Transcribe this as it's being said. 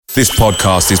This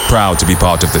podcast is proud to be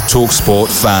part of the TalkSport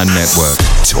Fan Network.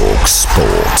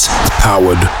 TalkSport.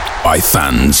 Powered by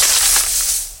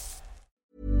fans.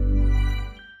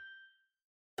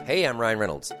 Hey, I'm Ryan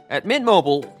Reynolds. At Mint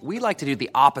Mobile, we like to do the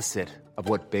opposite of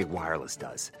what Big Wireless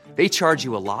does. They charge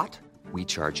you a lot, we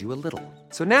charge you a little.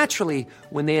 So naturally,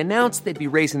 when they announced they'd be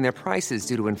raising their prices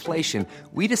due to inflation,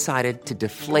 we decided to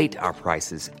deflate our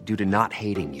prices due to not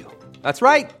hating you. That's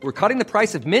right. We're cutting the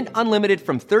price of Mint Unlimited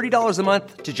from $30 a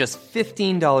month to just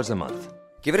 $15 a month.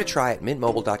 Give it a try at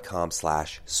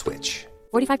mintmobile.com/switch.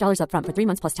 $45 up front for 3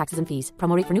 months plus taxes and fees.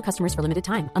 Promo rate for new customers for limited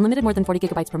time. Unlimited more than 40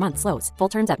 gigabytes per month. Slows full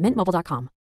terms at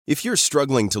mintmobile.com. If you're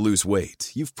struggling to lose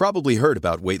weight, you've probably heard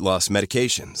about weight loss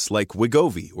medications like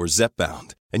Wegovy or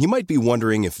Zepbound, and you might be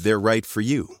wondering if they're right for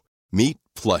you. Meet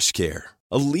PlushCare,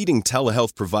 a leading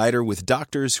telehealth provider with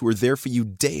doctors who are there for you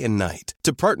day and night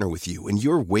to partner with you in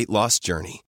your weight loss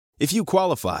journey. If you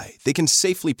qualify, they can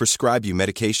safely prescribe you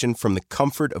medication from the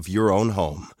comfort of your own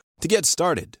home. To get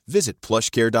started, visit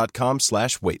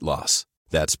plushcare.com/weightloss.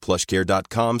 That's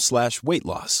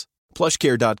plushcare.com/weightloss.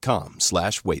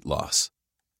 plushcare.com/weightloss.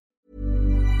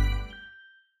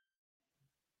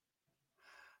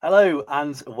 Hello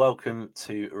and welcome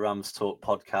to Rams Talk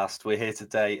podcast. We're here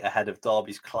today ahead of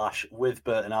Derby's clash with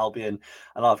Burton Albion,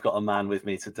 and I've got a man with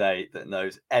me today that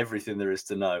knows everything there is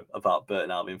to know about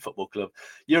Burton Albion Football Club.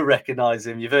 You'll recognise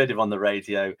him, you've heard him on the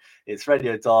radio. It's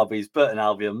Radio Derby's Burton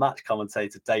Albion match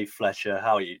commentator Dave Fletcher.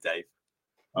 How are you, Dave?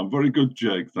 I'm very good,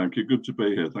 Jake. Thank you. Good to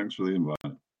be here. Thanks for the invite.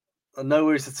 No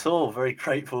worries at all. Very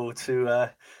grateful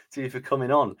to you for coming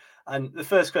on. And the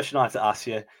first question I have to ask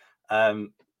you,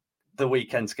 the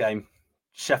weekend's game,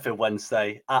 Sheffield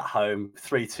Wednesday at home,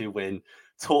 3-2 win.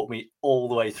 Talk me all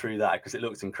the way through that because it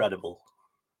looked incredible.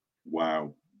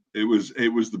 Wow. It was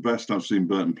the best I've seen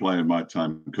Burton play in my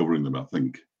time covering them, I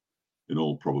think, in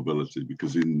all probability,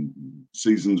 because in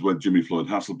seasons when Jimmy Floyd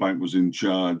Hasselbank was in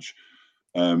charge,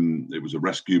 it was a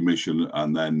rescue mission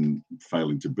and then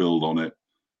failing to build on it.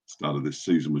 Start of this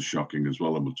season was shocking as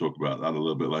well, and we'll talk about that a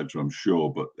little bit later, I'm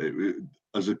sure. But it,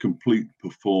 as a complete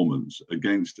performance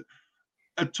against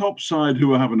a top side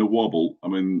who are having a wobble. I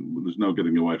mean, there's no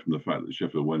getting away from the fact that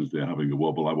Sheffield Wednesday are having a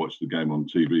wobble. I watched the game on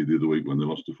TV the other week when they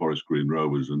lost to Forest Green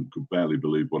Rovers and could barely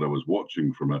believe what I was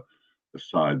watching from a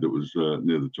side that was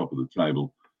near the top of the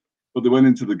table. But they went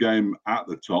into the game at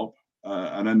the top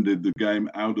and ended the game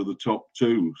out of the top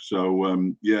two. So,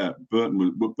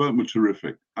 Burton were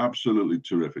terrific, absolutely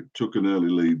terrific. Took an early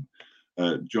lead.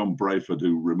 John Brayford,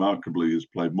 who remarkably has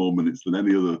played more minutes than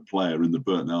any other player in the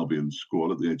Burton Albion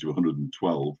squad at the age of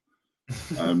 112,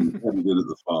 ended at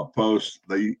the far post.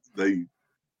 They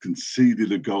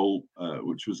conceded a goal,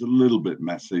 which was a little bit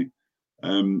messy,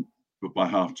 but by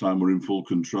half-time were in full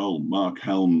control. Mark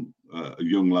Helm, a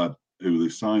young lad who they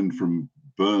signed from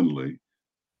Burnley,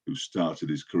 who started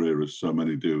his career, as so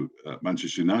many do, at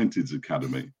Manchester United's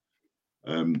academy,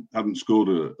 hadn't scored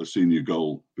a senior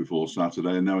goal before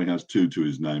Saturday, and now he has two to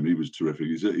his name. He was terrific.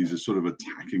 He's a sort of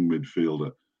attacking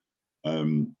midfielder.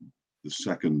 The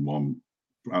second one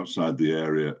outside the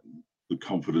area, the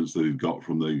confidence that he'd got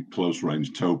from the close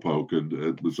range toe poke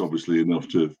was obviously enough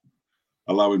to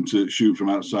allow him to shoot from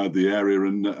outside the area,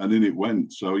 and in it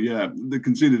went. So yeah, they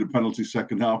conceded a penalty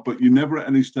second half, but you never at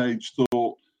any stage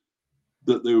thought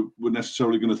that they were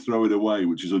necessarily going to throw it away,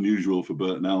 which is unusual for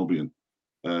Burton Albion.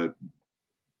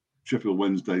 Sheffield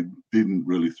Wednesday didn't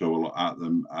really throw a lot at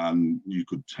them, and you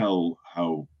could tell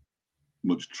how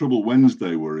much trouble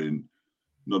Wednesday were in,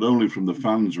 not only from the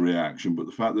fans' reaction, but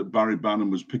the fact that Barry Bannon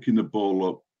was picking the ball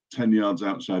up 10 yards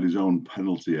outside his own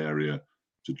penalty area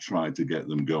to try to get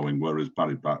them going, whereas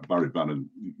Barry Bannon,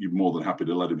 you're more than happy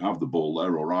to let him have the ball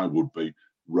there, or I would be,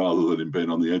 rather than him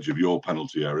being on the edge of your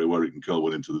penalty area where he can curl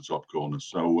one into the top corner.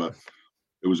 So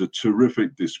it was a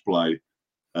terrific display.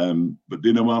 But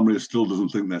Dino Marmia still doesn't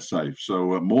think they're safe.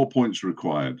 So more points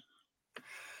required.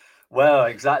 Well,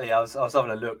 exactly. I was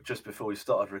having a look just before we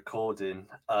started recording.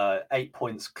 8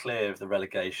 points clear of the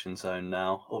relegation zone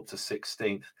now, up to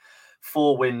 16th.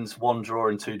 4 wins, 1 draw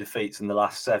and 2 defeats in the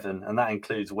last 7. And that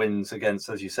includes wins against,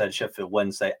 as you said, Sheffield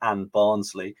Wednesday and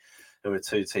Barnsley, who are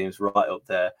 2 teams right up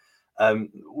there.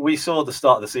 We saw the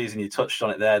start of the season. You touched on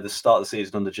it there. The start of the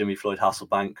season under Jimmy Floyd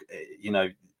Hasselbank,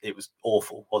 it was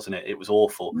awful, wasn't it? It was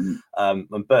awful.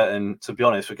 And Burton, to be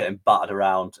honest, were getting battered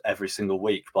around every single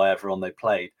week by everyone they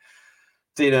played.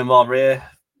 Dino Marmia,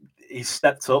 he's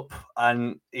stepped up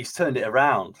and he's turned it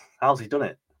around. How's he done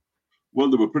it? Well,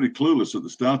 they were pretty clueless at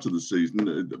the start of the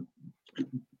season.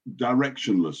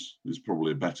 Directionless is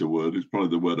probably a better word. It's probably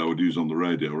the word I would use on the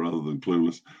radio rather than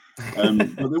clueless.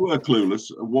 But they were clueless.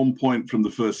 At 1 point from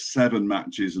the first 7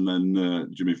 matches, and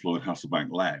then Jimmy Floyd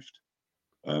Hasselbank left.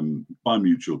 by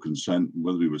mutual consent.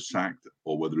 Whether he was sacked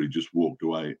or whether he just walked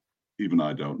away, even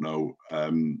I don't know.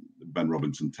 Ben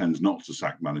Robinson tends not to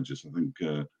sack managers. I think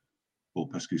Paul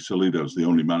Pesky-Solido is the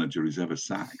only manager he's ever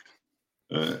sacked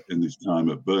in his time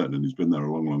at Burton, and he's been there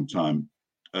a long, long time.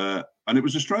 And it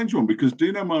was a strange one because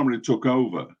Dino Marmorey took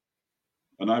over.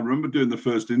 And I remember doing the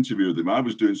first interview with him. I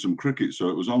was doing some cricket, so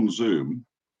it was on Zoom.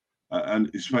 And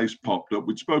his face popped up.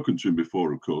 We'd spoken to him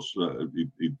before, of course.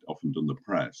 He'd often done the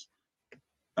press.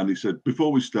 And he said,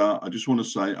 before we start, I just want to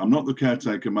say, I'm not the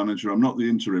caretaker manager. I'm not the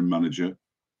interim manager.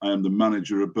 I am the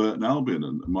manager of Burton Albion.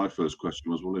 And my first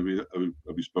question was, well, have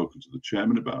you spoken to the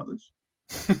chairman about this?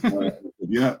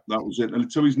 Yeah, that was it.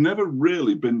 And so he's never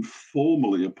really been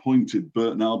formally appointed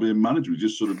Burton Albion manager. He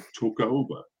just sort of took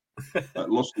over.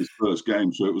 Lost his first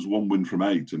game, so it was 1 win from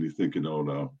 8. And you're thinking, oh,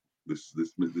 no, this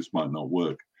might not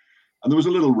work. And there was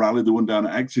a little rally that went down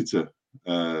at Exeter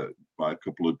by a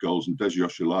couple of goals, and Desi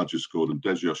Oshilaja scored. And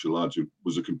Desi Oshilaja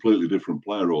was a completely different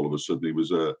player all of a sudden. He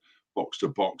was a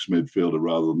box-to-box midfielder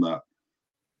rather than that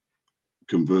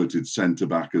converted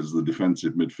centre-back as the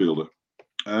defensive midfielder.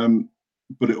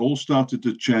 But it all started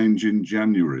to change in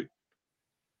January.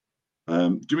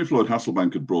 Jimmy Floyd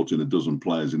Hasselbank had brought in a dozen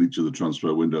players in each of the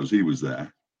transfer windows. He was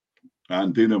there.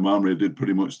 And Dino Marmorey did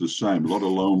pretty much the same. A lot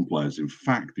of loan players. In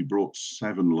fact, he brought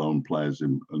 7 loan players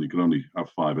in, and he could only have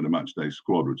 5 in a matchday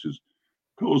squad, which has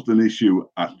caused an issue.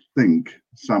 I think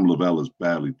Sam Lavelle has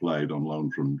barely played on loan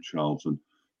from Charlton.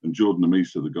 And Jordan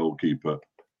Amisa, the goalkeeper,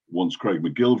 once Craig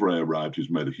McGilvray arrived, who's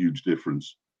made a huge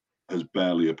difference, has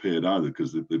barely appeared either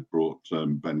because they've brought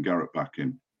Ben Garrett back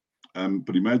in.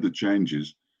 But he made the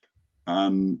changes,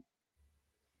 and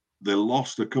they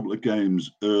lost a couple of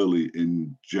games early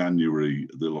in January.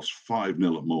 They lost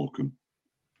 5-0 at Morecambe.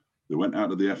 They went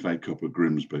out of the FA Cup at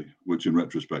Grimsby, which in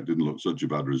retrospect didn't look such a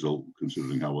bad result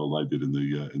considering how well they did in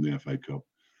the FA Cup.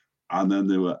 And then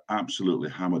they were absolutely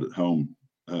hammered at home.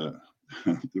 They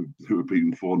were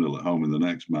beaten 4-0 at home in the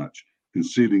next match,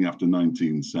 conceding after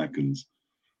 19 seconds.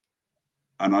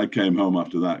 And I came home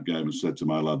after that game and said to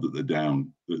my lad that they're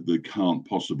down, that they can't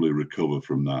possibly recover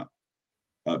from that.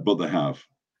 But they have.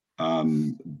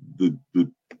 The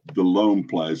loan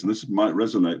players, and this might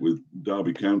resonate with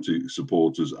Derby County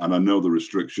supporters, and I know the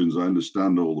restrictions, I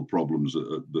understand all the problems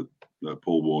that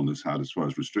Paul Warner's had as far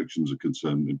as restrictions are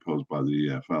concerned imposed by the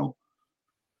EFL,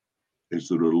 is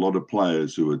there are a lot of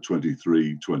players who are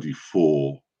 23,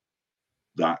 24,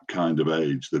 that kind of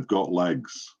age. They've got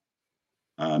legs,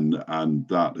 and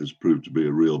that has proved to be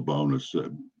a real bonus.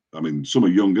 I mean, some are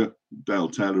younger. Dale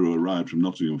Taylor, who arrived from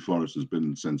Nottingham Forest, has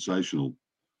been sensational.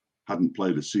 Hadn't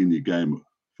played a senior game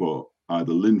for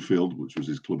either Linfield, which was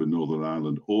his club in Northern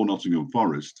Ireland, or Nottingham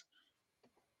Forest,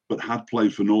 but had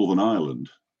played for Northern Ireland,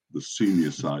 the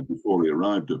senior side, before he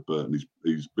arrived at Burton.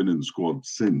 He's been in the squad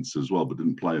since as well, but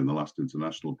didn't play in the last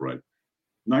international break.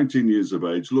 19 years of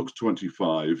age, looks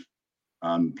 25,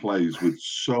 and plays with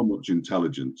so much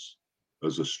intelligence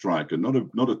as a striker. Not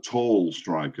a tall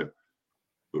striker,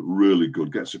 but really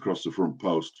good. Gets across the front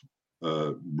post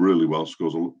really well.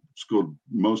 Scored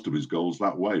most of his goals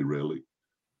that way, really.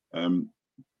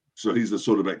 So he's the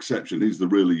sort of exception. He's the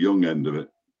really young end of it.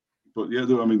 But yeah,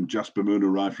 I mean, Jasper Moon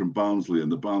arrived from Barnsley,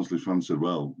 and the Barnsley fans said,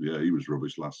 well, yeah, he was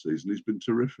rubbish last season. He's been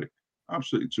terrific.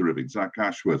 Absolutely terrific. Zach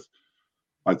Ashworth,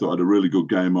 I thought, had a really good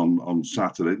game on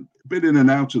Saturday. A bit in and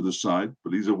out of the side,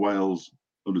 but he's a Wales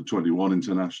under-21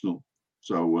 international.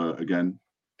 So again,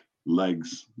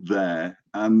 legs there.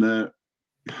 And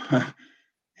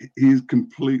he's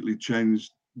completely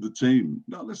changed the team.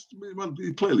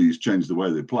 Clearly he's changed the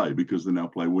way they play because they now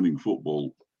play winning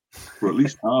football for at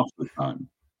least half the time.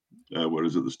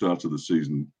 Whereas at the start of the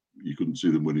season, you couldn't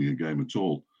see them winning a game at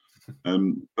all.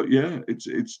 But yeah,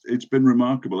 it's been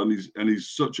remarkable, and he's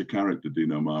such a character,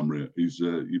 Dino Marmorey. He's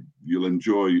you'll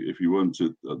enjoy, if you weren't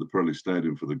at the Pirelli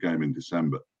Stadium for the game in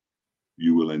December,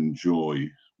 you will enjoy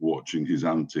watching his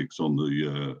antics on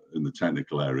in the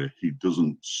technical area. He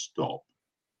doesn't stop.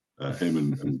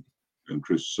 Him and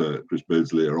Chris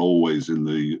Beardsley are always in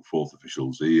the fourth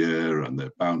official's ear, and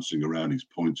they're bouncing around. He's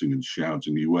pointing and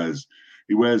shouting. He wears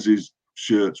his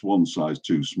shirts one size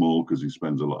too small because he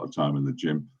spends a lot of time in the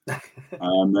gym.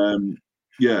 And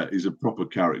yeah, he's a proper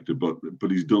character, but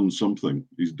he's done something.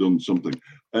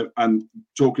 And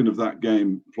talking of that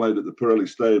game played at the Pirelli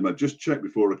Stadium, I just checked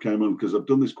before I came on because I've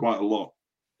done this quite a lot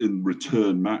in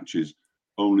return matches.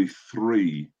 Only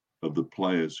 3 of the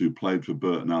players who played for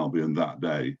Burton Albion that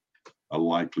day are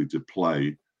likely to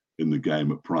play in the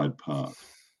game at Pride Park.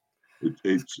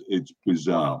 It's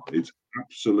bizarre. It's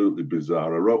absolutely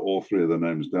bizarre. I wrote all 3 of the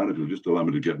names down. If you'll just allow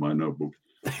me to get my notebook.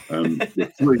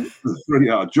 The three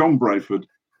are John Brayford,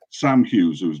 Sam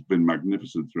Hughes, who's been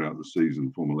magnificent throughout the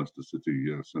season, former Leicester City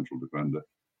central defender,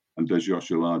 and Dejan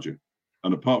Šalaja.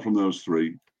 And apart from those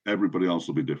three, everybody else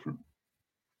will be different.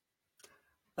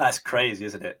 That's crazy,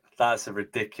 isn't it? That's a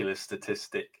ridiculous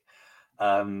statistic.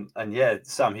 And yeah,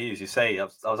 Sam Hughes, you say, I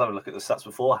was having a look at the stats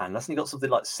beforehand. Hasn't he got something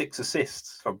like 6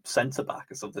 assists from centre back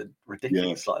or something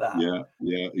ridiculous like that?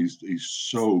 Yeah. He's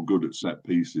so good at set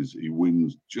pieces. He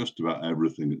wins just about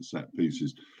everything at set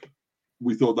pieces.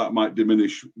 We thought that might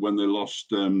diminish when they lost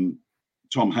Tom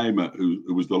Hamer,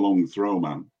 who was the long throw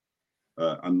man.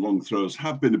 And long throws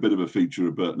have been a bit of a feature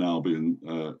of Burton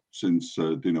Albion since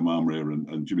Dino Marmira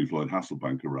and Jimmy Floyd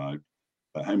Hasselbank arrived.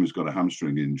 Hamer's got a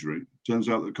hamstring injury. Turns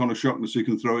out that Connor Shaughnessy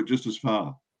can throw it just as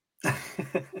far.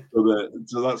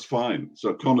 So that's fine.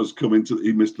 So Connor's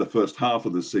he missed the first half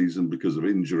of the season because of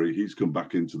injury. He's come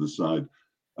back into the side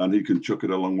and he can chuck it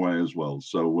a long way as well.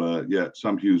 So,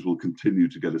 Sam Hughes will continue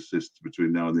to get assists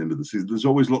between now and the end of the season. There's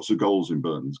always lots of goals in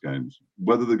Burton's games.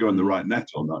 Whether they go in the right net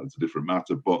or not, it's a different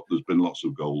matter, but there's been lots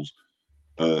of goals.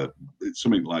 It's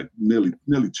something like nearly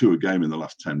 2 a game in the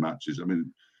last 10 matches. I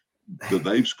mean, that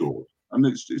they've scored. And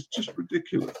it's just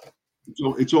ridiculous.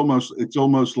 It's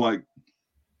almost like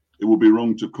it would be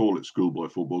wrong to call it schoolboy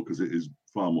football because it is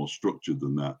far more structured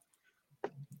than that.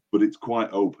 But it's quite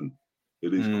open.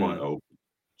 It is quite open.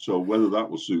 So whether that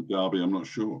will suit Derby, I'm not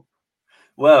sure.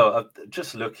 Well, I'm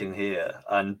just looking here,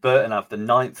 and Burton have the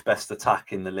 9th best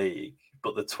attack in the league,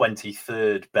 but the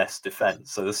 23rd best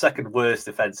defence. So the second worst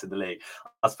defence in the league.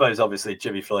 I suppose, obviously,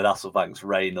 Jimmy Floyd Hasselbank's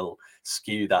reign will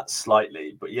skew that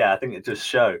slightly. But yeah, I think it just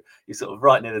shows he's sort of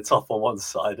right near the top on one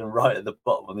side and right at the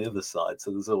bottom on the other side.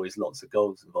 So there's always lots of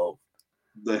goals involved.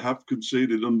 They have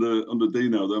conceded under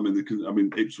Dino, though. I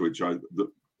mean, Ipswich,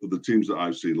 the teams that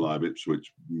I've seen live,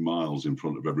 Ipswich miles in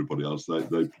front of everybody else.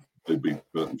 They beat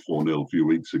Burton 4-0 a few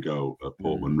weeks ago at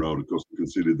Portman Road. Of course, they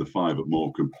conceded the 5 at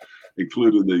Morecambe,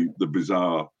 including the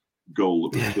bizarre goal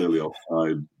that was clearly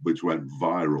offside, which went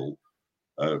viral.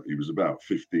 He was about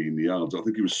 15 yards. I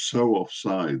think he was so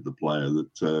offside, the player,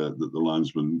 that the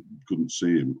linesman couldn't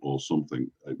see him or something.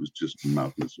 It was just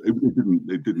madness.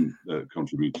 It didn't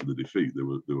contribute to the defeat.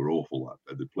 They were awful that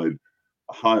day. They played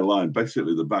a high line.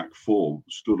 Basically, the back four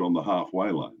stood on the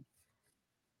halfway line.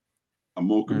 And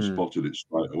Morecambe spotted it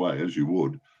straight away, as you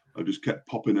would. I just kept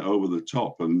popping it over the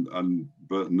top, and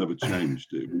Burton never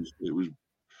changed. It was,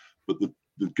 but the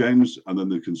games, and then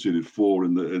they conceded 4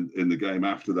 in the game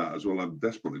after that as well. I'm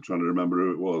desperately trying to remember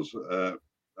who it was,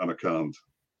 and I can't.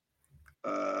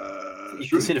 You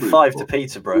conceded 5 to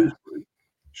Peterborough.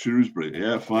 Shrewsbury,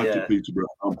 yeah, 5 to Peterborough.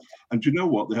 And do you know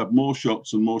what? They had more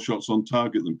shots on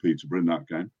target than Peterborough in that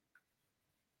game.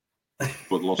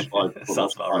 But lost 5.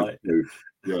 Sounds about right.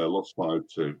 Yeah, lost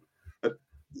 5-2. I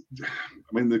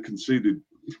mean, they conceded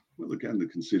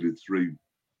 3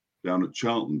 down at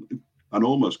Charlton and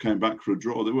almost came back for a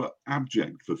draw. They were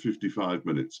abject for 55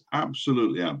 minutes,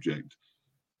 absolutely abject,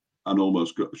 and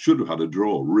almost should have had a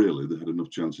draw, really. They had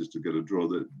enough chances to get a draw.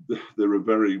 They're a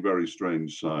very, very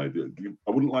strange side.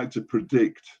 I wouldn't like to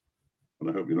predict,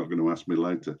 and I hope you're not going to ask me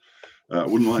later, I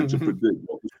wouldn't like to predict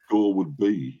what the score would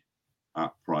be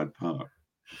at Pride Park.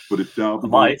 But if Derby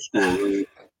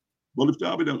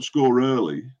don't score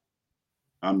early,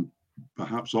 and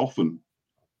perhaps often,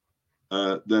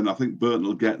 then I think Burton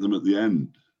will get them at the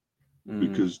end,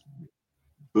 because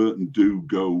Burton do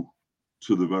go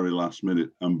to the very last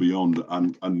minute and beyond.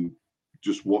 And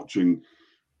just watching,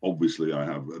 obviously, I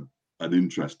have an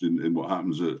interest in what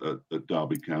happens at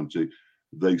Derby County.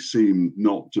 They seem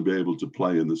not to be able to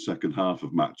play in the second half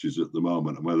of matches at the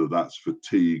moment, and whether that's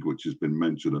fatigue, which has been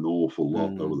mentioned an awful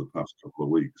lot over the past couple of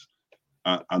weeks.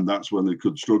 And that's when they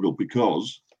could struggle,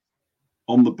 because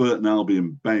on the Burton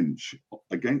Albion bench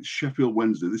against Sheffield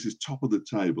Wednesday, this is top of the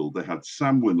table, they had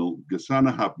Sam Winnell,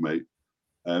 Ghasana Habmate,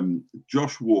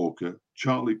 Josh Walker,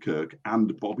 Charlie Kirk,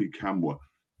 and Bobby Camwer.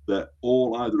 They're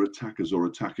all either attackers or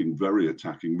very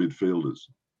attacking midfielders.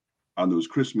 And there was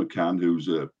Chris McCann, who's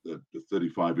a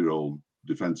 35-year-old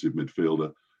defensive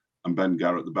midfielder, and Ben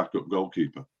Garrett, the backup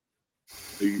goalkeeper.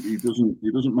 He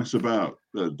doesn't mess about,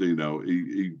 Dino.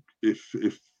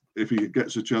 If he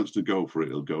gets a chance to go for it,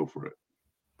 he'll go for it.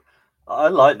 I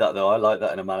like that, though. I like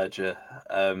that in a manager.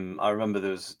 I remember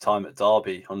there was a time at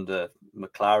Derby under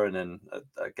McLaren, and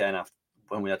again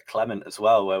when we had Clement as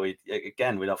well, where we'd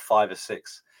have 5 or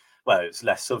 6. Well, it was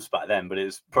less subs back then, but it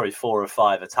was probably 4 or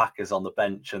 5 attackers on the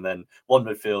bench, and then 1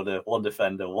 midfielder, 1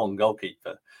 defender, 1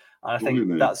 goalkeeper. And I think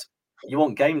you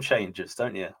want game changers,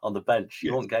 don't you? On the bench,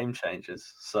 you want game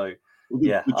changers. So,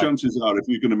 the chances are, if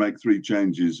you're going to make 3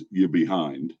 changes, you're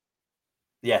behind.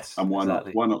 Yes, and why not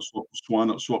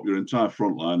swap your entire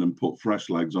front line and put fresh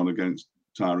legs on against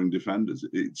tiring defenders.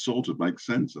 It sort of makes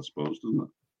sense, I suppose, doesn't it?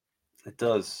 It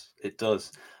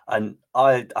does. And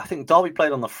I think Derby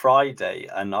played on the Friday,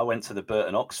 and I went to the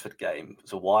Burton Oxford game. It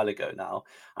was a while ago now.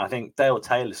 And I think Dale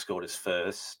Taylor scored his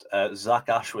first. Zach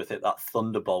Ashworth hit that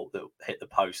thunderbolt that hit the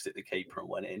post at the keeper and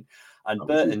went in. And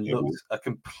Burton looked a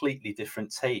completely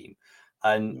different team.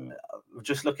 And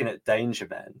just looking at danger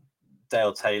men,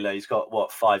 Dale Taylor, he's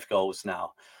got 5 goals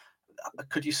now.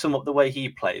 Could you sum up the way he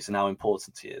plays and how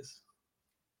important he is?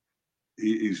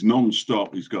 He's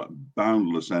non-stop. He's got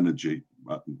boundless energy,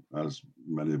 as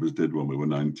many of us did when we were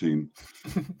 19.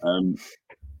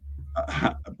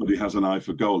 But he has an eye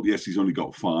for goal. Yes, he's only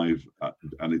got 5,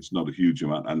 and it's not a huge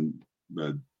amount. And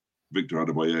Victor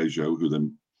Adebayo, who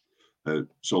then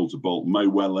sold to Bolton, may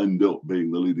well end up being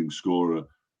the leading scorer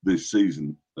this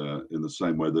season, in the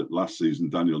same way that last season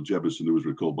Daniel Jebison, who was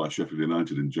recalled by Sheffield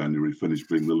United in January, finished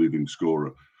being the leading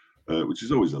scorer. Which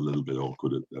is always a little bit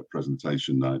awkward at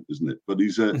presentation night, isn't it? But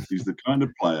he's the kind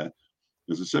of player,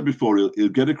 as I said before, he'll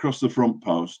get across the front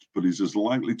post, but he's as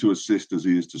likely to assist as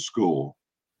he is to score.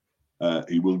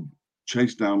 He will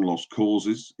chase down lost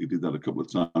causes. He did that a couple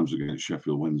of times against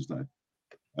Sheffield Wednesday.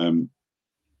 And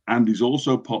he's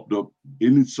also popped up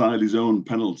inside his own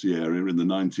penalty area in the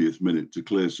 90th minute to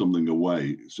clear something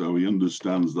away. So he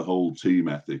understands the whole team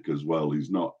ethic as well. He's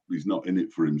not in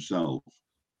it for himself.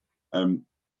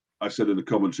 I said in a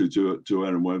commentary to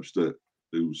Aaron Webster,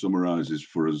 who summarises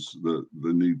for us the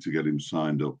need to get him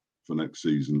signed up for next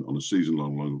season on a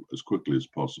season-long loan as quickly as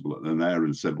possible. And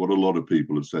Aaron said what a lot of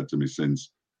people have said to me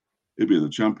since, he'll be in the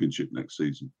Championship next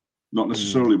season. Not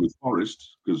necessarily with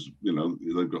Forest, because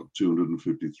they've got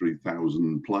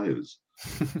 253,000 players,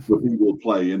 but he will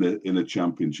play in a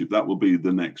Championship. That will be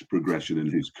the next progression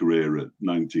in his career at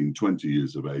 19, 20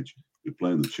 years of age. He'll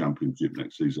play in the Championship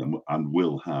next season and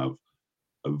will have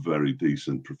a very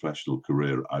decent professional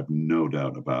career. I've no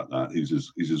doubt about that. He's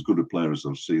as good a player as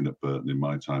I've seen at Burton in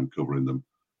my time covering them.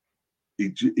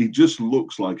 He just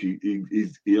looks like he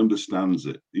understands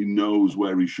it. He knows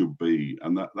where he should be,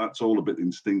 and that's all a bit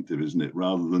instinctive, isn't it?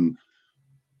 Rather than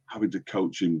having to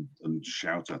coach him and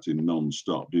shout at him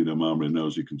non-stop. Dino Marmari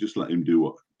knows he can just let him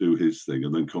do his thing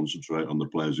and then concentrate on the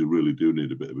players who really do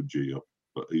need a bit of a G up.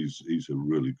 But he's a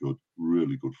really good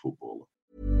footballer.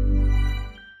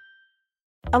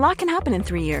 A lot can happen in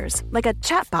 3 years, like a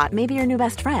chatbot may be your new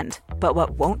best friend. But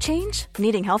what won't change?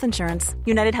 Needing health insurance.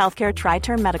 United Healthcare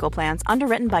Tri-Term Medical Plans,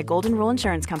 underwritten by Golden Rule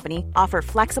Insurance Company, offer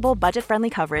flexible, budget-friendly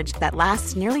coverage that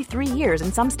lasts nearly 3 years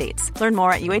in some states. Learn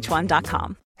more at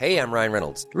uh1.com. Hey, I'm Ryan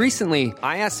Reynolds. Recently,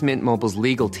 I asked Mint Mobile's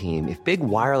legal team if big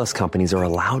wireless companies are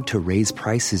allowed to raise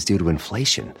prices due to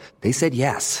inflation. They said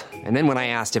yes. And then when I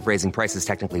asked if raising prices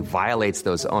technically violates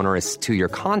those onerous 2-year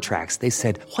contracts, they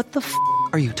said, "What the f***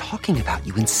 are you talking about,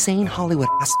 you insane Hollywood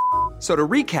ass?" So to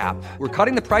recap, we're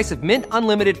cutting the price of Mint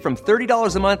Unlimited from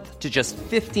 $30 a month to just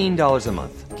 $15 a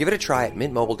month. Give it a try at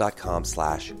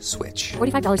mintmobile.com/switch.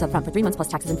 $45 up front for 3 months plus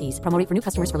taxes and fees. Promo rate for new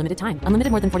customers for limited time. Unlimited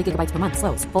more than 40 gigabytes per month.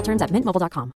 Slows full terms at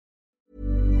mintmobile.com.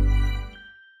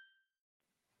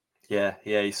 Yeah,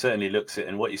 he certainly looks it.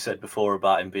 And what you said before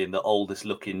about him being the oldest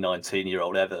looking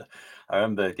 19-year-old ever, I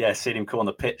remember, seeing him come on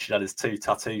the pitch. He had his 2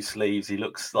 tattoo sleeves. He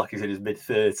looks like he's in his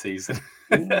mid-30s.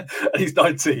 And he's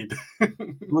 19.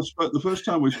 The first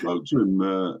time we spoke to him,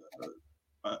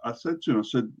 I said to him,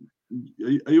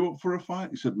 are you up for a fight?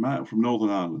 He said, "Mate, I'm from Northern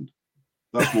Ireland.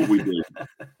 That's what we do."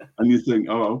 And you think,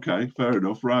 oh, okay, fair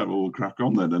enough. Right, well, we'll crack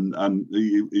on then. And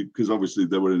because obviously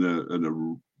they were in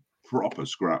a proper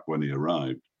scrap when he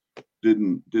arrived.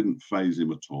 Didn't faze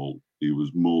him at all. He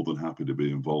was more than happy to be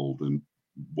involved in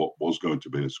what was going to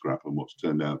be a scrap and what's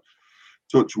turned out,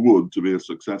 touch wood, to be a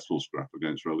successful scrap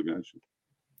against relegation.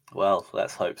 Well,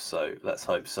 let's hope so.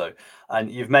 And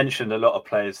you've mentioned a lot of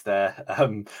players there,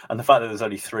 and the fact that there's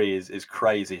only 3 is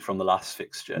crazy from the last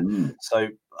fixture. So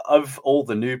of all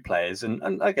the new players,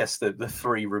 and I guess the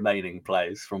 3 remaining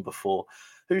players from before,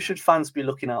 who should fans be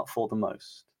looking out for the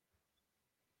most?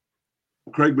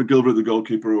 Craig McGilvray, the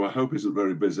goalkeeper, who I hope isn't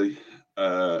very busy,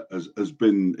 has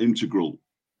been integral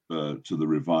to the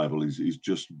revival. He's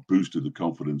just boosted the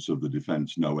confidence of the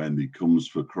defence no end. He comes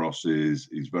for crosses.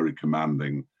 He's very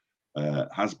commanding.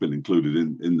 Has been included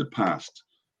in the past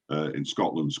in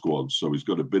Scotland squads, so he's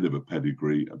got a bit of a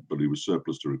pedigree. But he was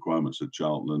surplus to requirements at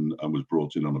Charlton and was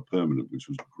brought in on a permanent, which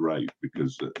was great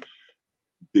because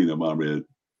Dino Marmari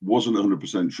wasn't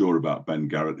 100% sure about Ben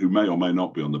Garrett, who may or may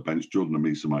not be on the bench. Jordan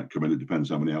Amisa might come in. It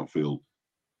depends how many outfield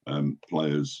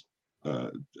players,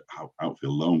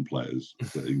 outfield loan players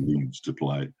that he needs to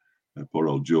play. Poor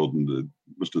old Jordan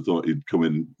must have thought he'd come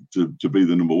in to be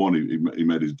the number one. He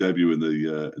made his debut in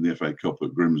the FA Cup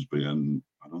at Grimsby, and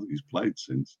I don't think he's played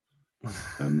since.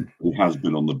 He has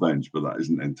been on the bench, but that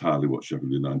isn't entirely what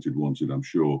Sheffield United wanted, I'm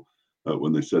sure,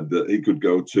 when they said that he could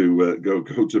go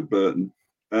to Burton.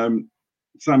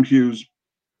 Sam Hughes,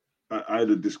 I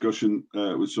had a discussion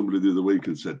with somebody the other week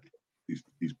and said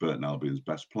he's Burton Albion's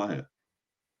best player.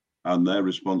 And their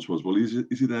response was, well, is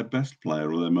he their best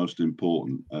player or their most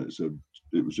important? So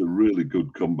it was a really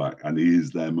good comeback, and he is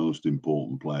their most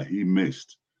important player. He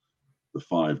missed the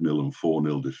 5-0 and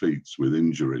 4-0 defeats with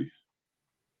injury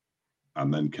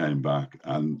and then came back.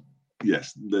 And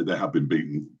yes, they have been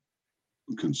beaten,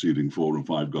 conceding 4 and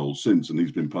 5 goals since, and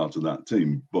he's been part of that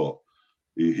team. But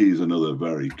he's another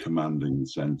very commanding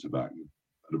centre-back.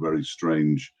 Had a very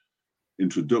strange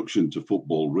introduction to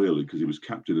football, really, because he was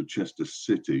captain of Chester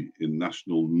City in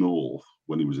National North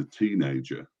when he was a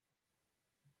teenager.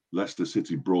 Leicester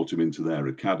City brought him into their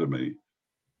academy,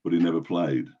 but he never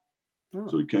played. Oh.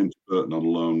 So he came to Burton on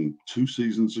loan 2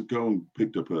 seasons ago and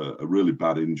picked up a really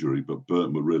bad injury, but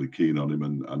Burton were really keen on him,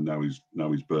 and now he's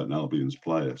Burton Albion's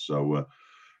player. So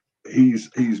he's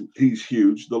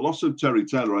huge. The loss of Terry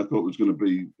Taylor, I thought, was going to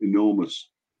be enormous.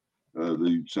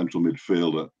 The central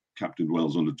midfielder captained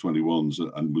Wales under-21s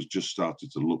and was just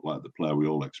started to look like the player we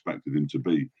all expected him to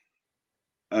be.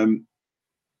 And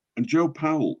Joe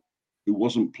Powell, who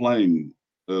wasn't playing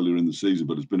earlier in the season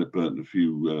but has been at Burton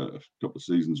a couple of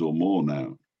seasons or more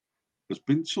now, has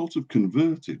been sort of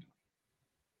converted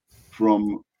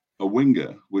from a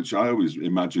winger, which I always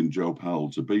imagined Joe Powell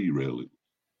to be, really,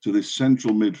 to this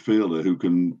central midfielder who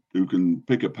can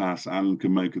pick a pass and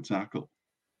can make a tackle.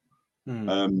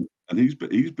 And he's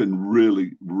been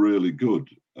really, really good.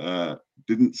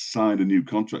 Didn't sign a new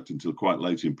contract until quite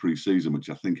late in pre-season, which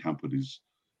I think hampered his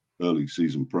early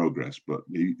season progress. But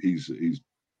he's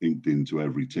inked into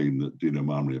every team that Dino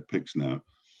Maamria picks now.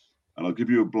 And I'll give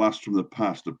you a blast from the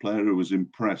past. A player who was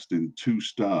impressed in 2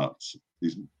 starts.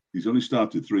 He's only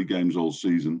started 3 games all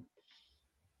season.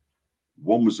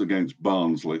 One was against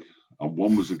Barnsley, and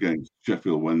one was against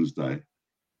Sheffield Wednesday.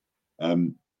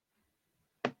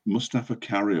 Mustafa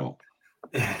Carriol.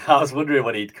 I was wondering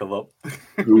when he'd come up.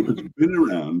 Who has been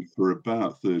around for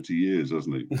about 30 years,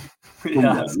 hasn't he?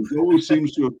 Yes. He always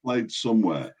seems to have played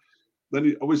somewhere. Then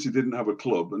he obviously didn't have a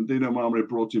club, and Dino Maamria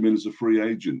brought him in as a free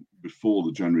agent before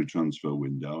the January transfer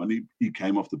window, and he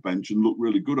came off the bench and looked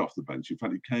really good off the bench. In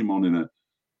fact, he came on in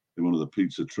one of the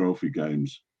Pizza Trophy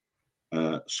games,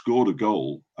 scored a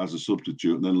goal as a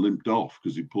substitute, and then limped off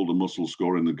because he pulled a muscle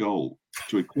scoring the goal.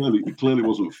 So he clearly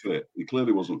wasn't fit.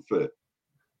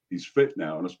 He's fit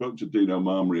now, and I spoke to Dino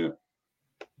Maamria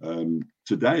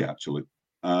today actually,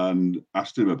 and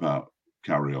asked him about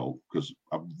Carriol because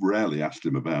I've rarely asked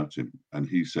him about him, and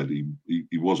he said he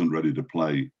wasn't ready to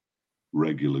play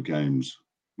regular games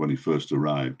when he first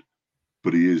arrived,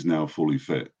 but he is now fully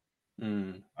fit.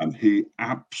 And he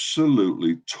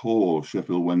absolutely tore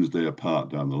Sheffield Wednesday apart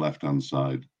down the left-hand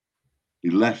side.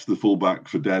 He left the fullback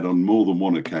for dead on more than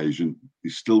one occasion.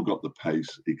 He's still got the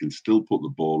pace. He can still put the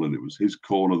ball in. It was his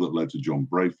corner that led to John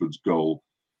Brayford's goal.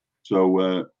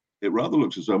 So it rather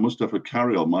looks as though Mustafa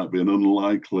Carriol might be an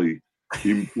unlikely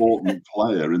important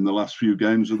player in the last few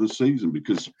games of the season,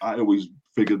 because I always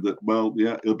figured that, well,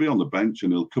 yeah, he'll be on the bench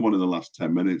and he'll come on in the last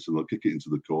 10 minutes and they'll kick it into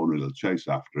the corner and he'll chase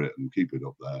after it and keep it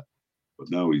up there. But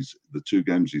no, the 2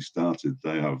 games he started,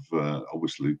 they have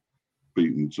obviously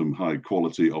beaten some high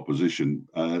quality opposition.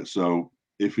 So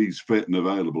if he's fit and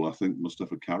available, I think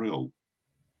Mustafa Carriol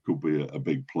could be a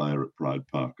big player at Pride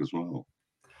Park as well.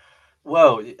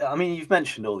 Well, I mean, you've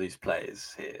mentioned all these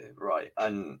players here, right?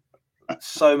 And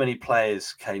so many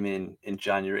players came in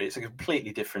January. It's a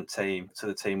completely different team to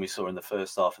the team we saw in the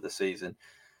first half of the season.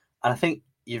 And I think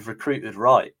you've recruited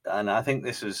right. And I think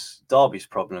this was Derby's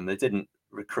problem. They didn't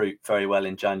recruit very well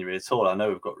in January at all. I know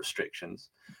we've got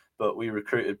restrictions, but we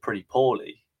recruited pretty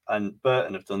poorly. And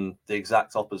Burton have done the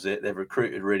exact opposite. They've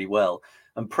recruited really well.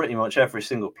 And pretty much every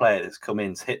single player that's come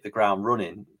in's hit the ground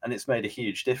running. And it's made a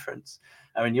huge difference.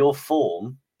 I mean, your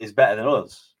form is better than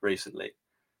us recently.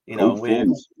 You know,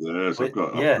 yes,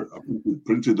 I've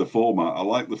printed the form out. I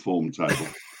like the form table.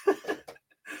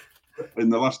 In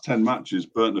the last 10 matches,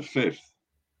 Burton are 5th,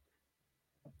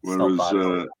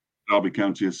 whereas Derby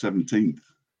County are 17th.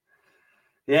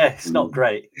 Yeah, it's not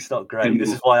great. It's not great.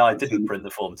 This is why I didn't print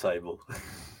the form table.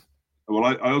 Well,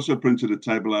 I also printed a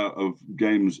table out of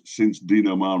games since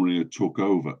Dino Maamria took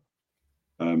over.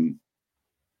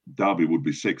 Derby would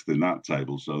be 6th in that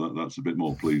table, so that's a bit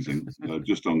more pleasing.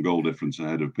 Just on goal difference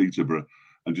ahead of Peterborough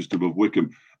and just above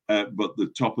Wycombe. But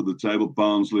the top of the table,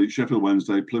 Barnsley, Sheffield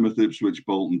Wednesday, Plymouth, Ipswich,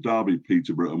 Bolton, Derby,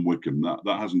 Peterborough and Wycombe.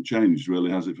 That hasn't changed, really,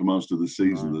 has it, for most of the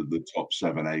season? The top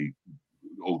 7, 8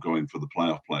 all going for the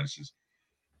playoff places.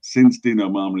 since Dino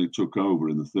Marmoni took over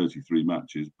in the 33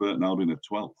 matches, Burton Albion are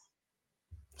 12th.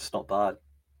 It's not bad.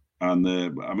 And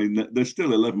they're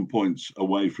still 11 points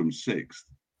away from 6th.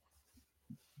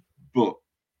 But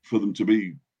for them to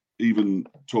be even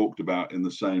talked about in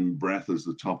the same breath as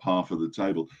the top half of the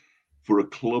table, for a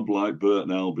club like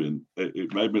Burton Albion,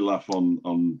 it made me laugh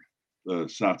on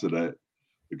Saturday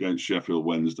against Sheffield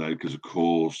Wednesday, because, of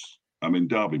course,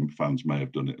 Derby fans may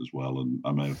have done it as well, and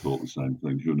I may have thought the same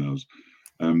thing, who knows.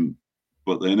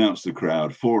 But they announced the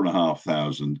crowd,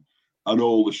 4,500, and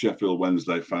all the Sheffield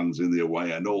Wednesday fans in the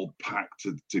away end, all packed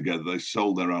together. They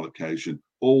sold their allocation,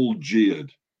 all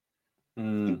jeered.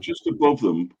 And just above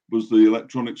them was the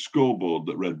electronic scoreboard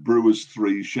that read Brewers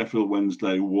 3, Sheffield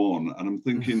Wednesday 1. And I'm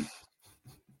thinking,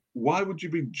 why would you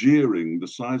be jeering the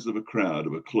size of a crowd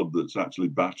of a club that's actually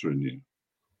battering you?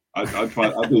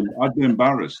 I'd be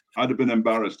embarrassed. I'd have been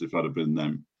embarrassed if I'd have been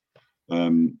them.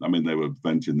 They were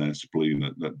venting their spleen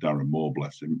at Darren Moore,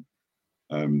 bless him,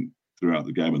 throughout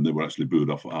the game, and they were actually booed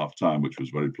off at half time, which was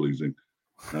very pleasing.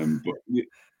 But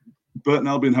Burton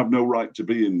Albion have no right to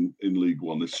be in League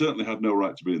One. They certainly had no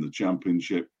right to be in the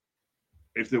Championship.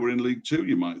 If they were in League Two,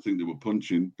 you might think they were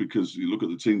punching, because you look at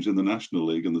the teams in the National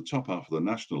League, and the top half of the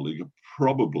National League are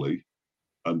probably,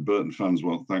 and Burton fans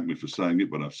won't thank me for saying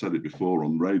it, but I've said it before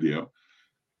on radio,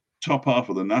 top half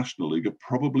of the National League are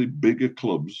probably bigger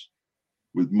clubs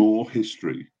with more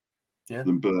history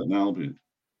than Burton Albion.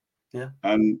 Yeah.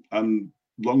 And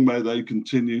long may they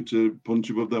continue to punch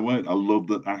above their weight. I love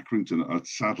that Accrington,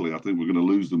 sadly, I think we're going to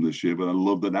lose them this year, but I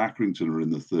love that Accrington are in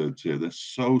the 3rd tier. They're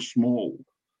so small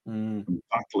and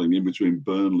battling in between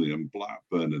Burnley and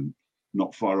Blackburn and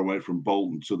not far away from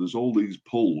Bolton. So there's all these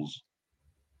pulls,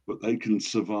 but they can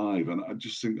survive. And I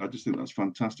just think that's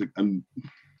fantastic. And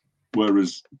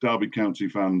whereas Derby County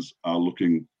fans are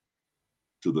looking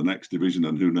to the next division,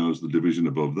 and who knows, the division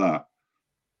above that,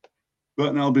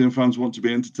 Burton Albion fans want to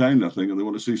be entertained, I think, and they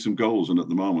want to see some goals. And at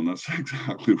the moment, that's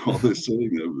exactly what they're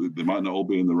seeing. They might not all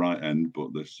be in the right end, but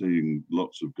they're seeing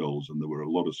lots of goals, and there were a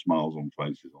lot of smiles on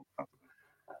faces on Saturday.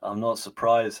 I'm not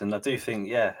surprised, and I do think,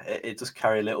 it does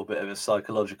carry a little bit of a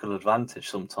psychological advantage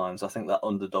sometimes. I think that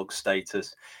underdog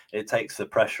status, it takes the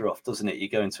pressure off, doesn't it? You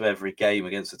go into every game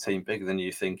against a team bigger than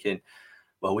you, thinking,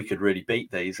 well, we could really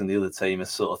beat these, and the other team is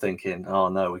sort of thinking, oh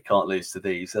no, we can't lose to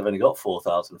these. They've only got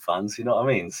 4,000 fans, you know what I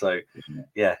mean? So,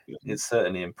 it's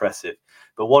certainly impressive.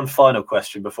 But one final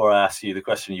question before I ask you the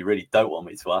question you really don't want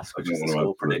me to ask, which is the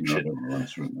score prediction.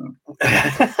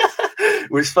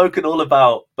 We've spoken all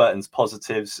about Burton's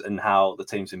positives and how the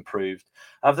team's improved.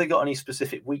 Have they got any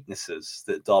specific weaknesses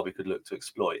that Derby could look to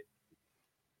exploit?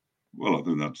 Well, I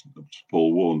think that's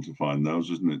Paul Warren to find those,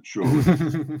 isn't it? Sure.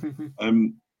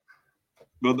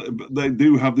 But they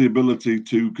do have the ability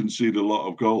to concede a lot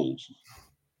of goals.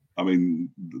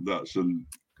 That's an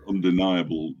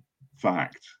undeniable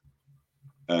fact.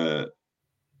 As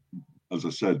I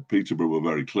said, Peterborough were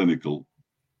very clinical.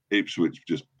 Ipswich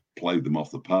just played them off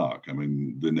the park.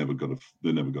 They never got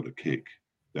a kick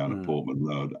down at Portman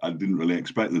Road. I didn't really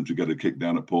expect them to get a kick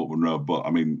down at Portman Road, but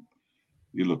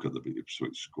you look at the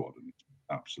Ipswich squad and it's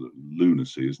absolute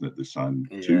lunacy, isn't it? They signed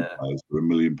 2 players for £1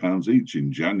 million each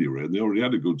in January, and they already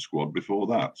had a good squad before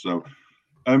that. So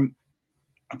I'm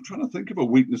trying to think of a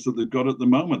weakness that they've got at the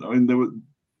moment.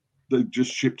 They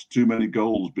just shipped too many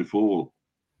goals before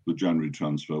the January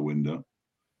transfer window.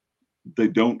 They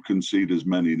don't concede as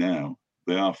many now.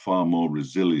 They are far more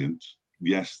resilient.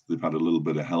 Yes, they've had a little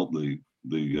bit of help.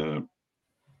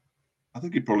 I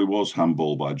think it probably was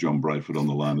handball by John Brayford on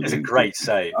the line. It's a great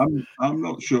save. I'm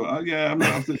not sure. I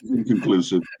think it's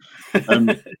inconclusive.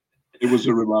 It was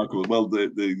a remarkable. Well,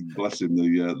 bless him,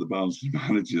 the Barnsley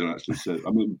manager actually said.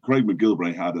 Craig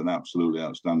McGilvray had an absolutely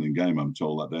outstanding game, I'm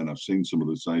told, that day, and I've seen some of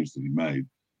the saves that he made.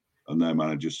 And their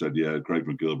manager said, Craig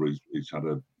McGilvray, he's had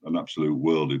an absolute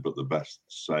worldie, but the best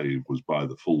save was by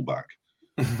the fullback.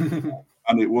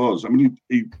 And it was.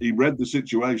 He read the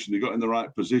situation. He got in the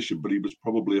right position, but he was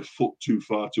probably a foot too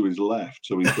far to his left.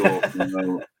 So he thought,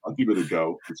 I'll give it a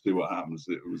go and see what happens.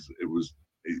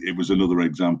 It was another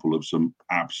example of some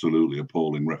absolutely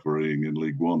appalling refereeing in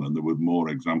League One, and there were more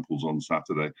examples on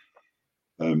Saturday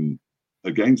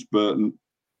against Burton.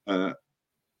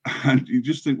 And you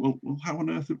just think, well, how on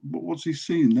earth? What's he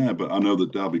seeing there? But I know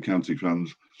that Derby County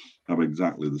fans have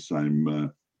exactly the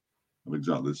same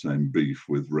beef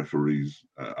with referees.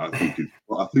 I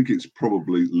think it's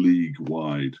probably league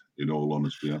wide. In all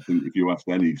honesty, I think if you ask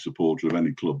any supporter of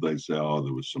any club, they say, "Oh,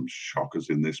 there was some shockers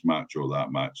in this match or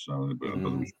that match." So, but I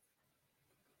don't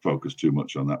focus too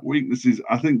much on that. Weaknesses,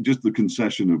 I think, just the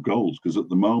concession of goals, because at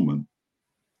the moment,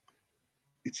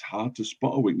 it's hard to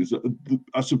spot a weakness.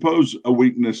 I suppose a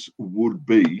weakness would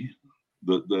be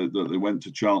that they went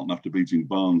to Charlton after beating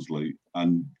Barnsley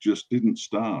and just didn't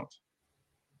start.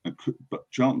 But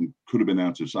Charlton could have been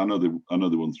out of. I know they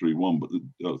won 3-1, but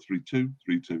 3-2.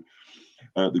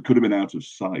 They could have been out of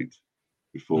sight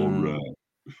before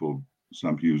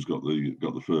Sam Hughes got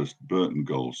the first Burton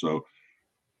goal. So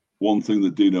one thing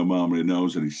that Dino Marmari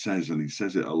knows, and he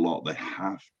says it a lot, they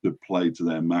have to play to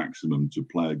their maximum to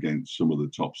play against some of the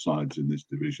top sides in this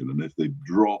division. And if they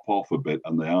drop off a bit,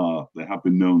 and they have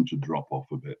been known to drop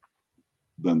off a bit,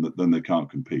 then they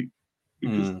can't compete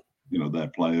because their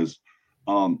players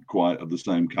aren't quite of the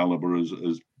same caliber as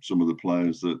some of the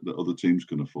players that other teams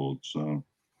can afford. So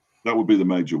that would be the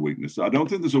major weakness. I don't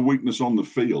think there's a weakness on the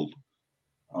field.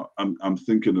 I'm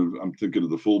thinking of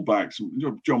the full backs.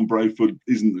 John Brayford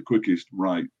isn't the quickest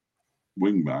right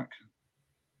wing back,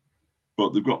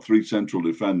 but they've got three central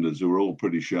defenders who are all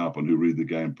pretty sharp and who read the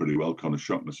game pretty well. Connor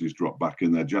Shocknessy's dropped back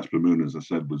in there. Jasper Moon, as I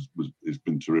said, has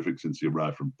been terrific since he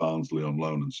arrived from Barnsley on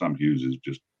loan, and Sam Hughes is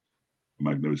just a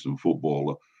magnificent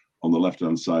footballer. On the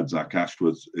left-hand side, Zach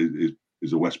Ashworth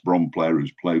is a West Brom player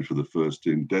who's played for the first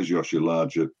team. Dejosh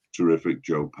Elijah, terrific.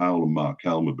 Joe Powell and Mark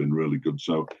Helm have been really good.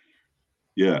 So,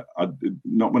 yeah,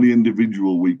 not many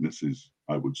individual weaknesses,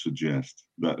 I would suggest.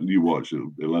 That you watch,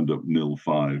 it'll end up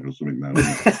 0-5 or something now.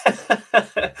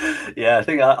 Yeah,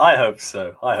 I hope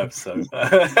so. I hope so.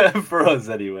 For us,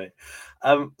 anyway.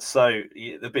 So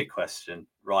the big question,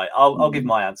 right? I'll give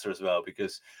my answer as well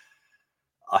because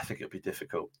I think it'll be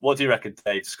difficult. What do you reckon,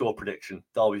 Dave? Score prediction: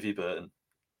 Derby v Burton.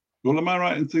 Well, am I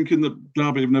right in thinking that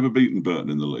Derby have never beaten Burton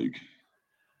in the league?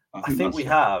 I think we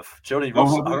have. Johnny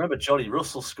Russell. I remember Johnny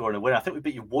Russell scoring a win. I think we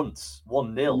beat you once,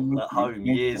 1-0 at home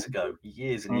years ago.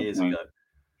 Years and years ago.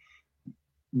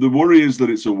 The worry is that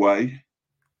it's away.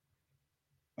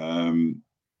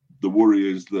 The worry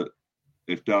is that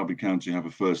if Derby County have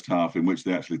a first half in which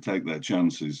they actually take their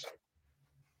chances,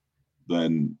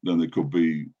 then there could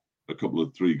be a couple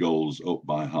of 3 goals up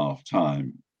by half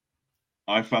time.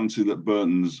 I fancy that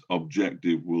Burton's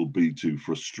objective will be to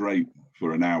frustrate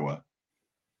for an hour,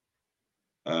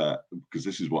 because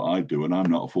this is what I do, and I'm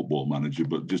not a football manager,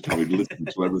 but just having listened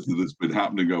to everything that's been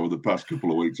happening over the past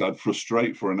couple of weeks, I'd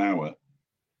frustrate for an hour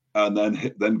and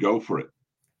then go for it.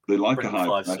 They like a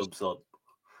high press.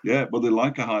 Yeah, but they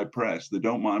like a high press. They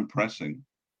don't mind pressing.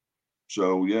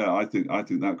 So yeah, I think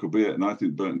that could be it, and I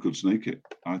think Burton could sneak it.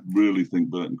 I really think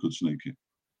Burton could sneak it.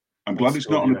 I'm glad it's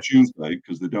not on a Tuesday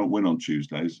because they don't win on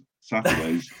Tuesdays.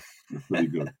 Saturdays are pretty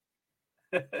good.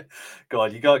 Go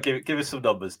on, you got to give us some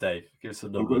numbers, Dave. Give us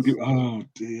some numbers. Oh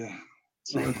dear,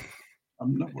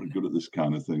 I'm not very good at this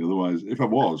kind of thing. Otherwise, if I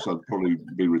was, I'd probably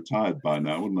be retired by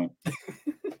now, wouldn't I?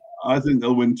 I think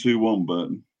they'll win 2-1,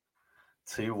 Burton.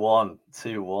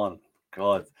 2-1.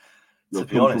 God, they'll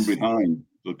come from behind.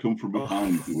 They'll come from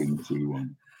behind to win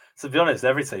 2-1. To be honest,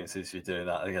 every team seems to be doing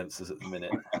that against us at the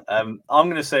minute. I'm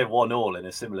going to say 1-1 in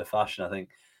a similar fashion. I think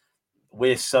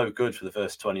we're so good for the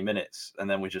first 20 minutes and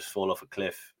then we just fall off a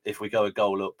cliff. If we go a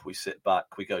goal up, we sit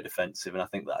back, we go defensive, and I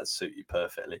think that would suit you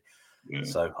perfectly. Yeah.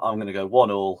 So I'm going to go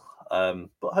 1-1,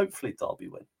 but hopefully Derby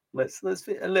win. Let's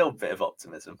be a little bit of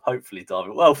optimism. Hopefully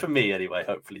Derby. Well, for me anyway.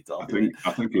 Hopefully Derby.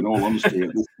 I think, in all honesty,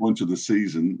 at this point of the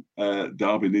season,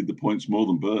 Derby need the points more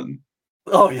than Burton.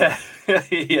 Oh yeah,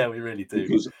 yeah, we really do.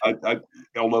 Because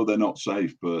although they're not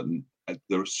safe, Burton,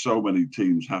 there are so many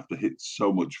teams have to hit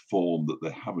so much form that they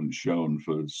haven't shown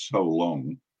for so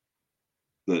long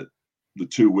that the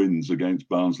 2 wins against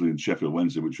Barnsley and Sheffield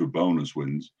Wednesday, which were bonus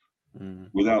wins,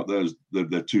 without those,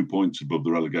 they're 2 points above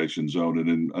the relegation zone,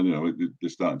 and they're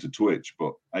starting to twitch.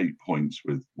 But 8 points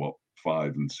with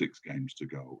 5 and 6 games to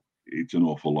go, it's an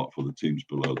awful lot for the teams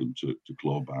below them to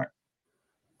claw back.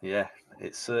 Yeah,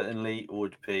 it certainly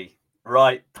would be.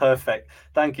 Right, perfect.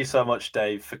 Thank you so much,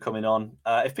 Dave, for coming on.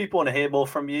 If people want to hear more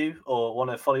from you or want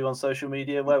to follow you on social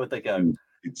media, where would they go?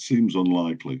 It seems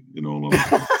unlikely, in all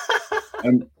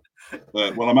honesty.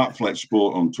 Well, I'm at Fletcher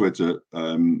Sport on Twitter,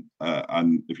 and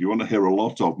if you want to hear a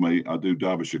lot of me, I do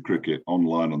Derbyshire cricket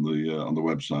online on the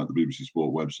website, the BBC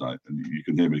Sport website, and you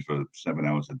can hear me for 7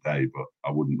 hours a day, but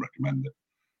I wouldn't recommend it.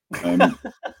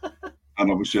 And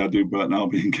obviously I do Burton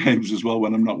Albion games as well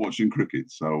when I'm not watching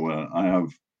cricket. So I have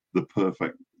the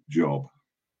perfect job.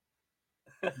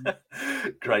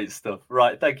 Great stuff.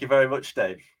 Right. Thank you very much,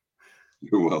 Dave.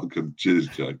 You're welcome. Cheers,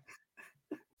 Jake.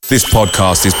 This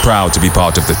podcast is proud to be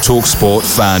part of the TalkSport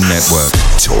Fan Network.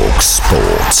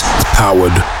 TalkSport.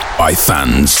 Powered by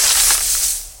fans.